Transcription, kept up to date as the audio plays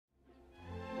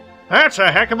That's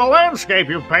a heck of a landscape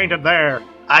you've painted there.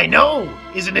 I know!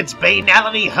 Isn't its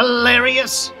banality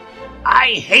hilarious? I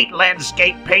hate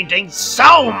landscape painting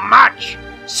so much!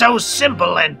 So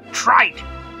simple and trite.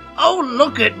 Oh,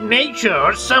 look at nature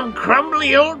or some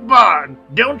crumbly old barn.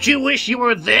 Don't you wish you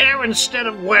were there instead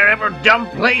of wherever dumb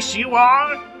place you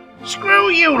are? Screw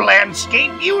you,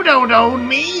 landscape, you don't own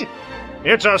me!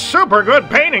 It's a super good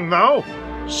painting, though.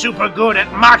 Super good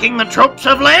at mocking the tropes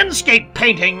of landscape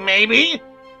painting, maybe?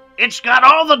 It's got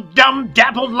all the dumb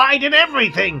dappled light and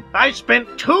everything. I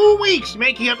spent 2 weeks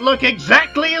making it look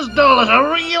exactly as dull as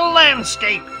a real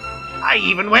landscape. I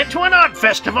even went to an art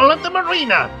festival at the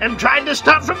marina and tried to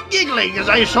stop from giggling as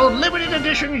I sold limited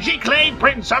edition Giclée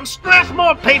prints on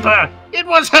Strathmore paper. It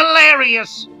was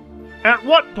hilarious. At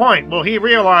what point will he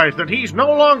realize that he's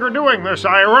no longer doing this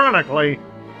ironically?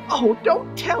 Oh,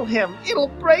 don't tell him. It'll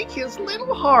break his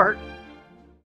little heart.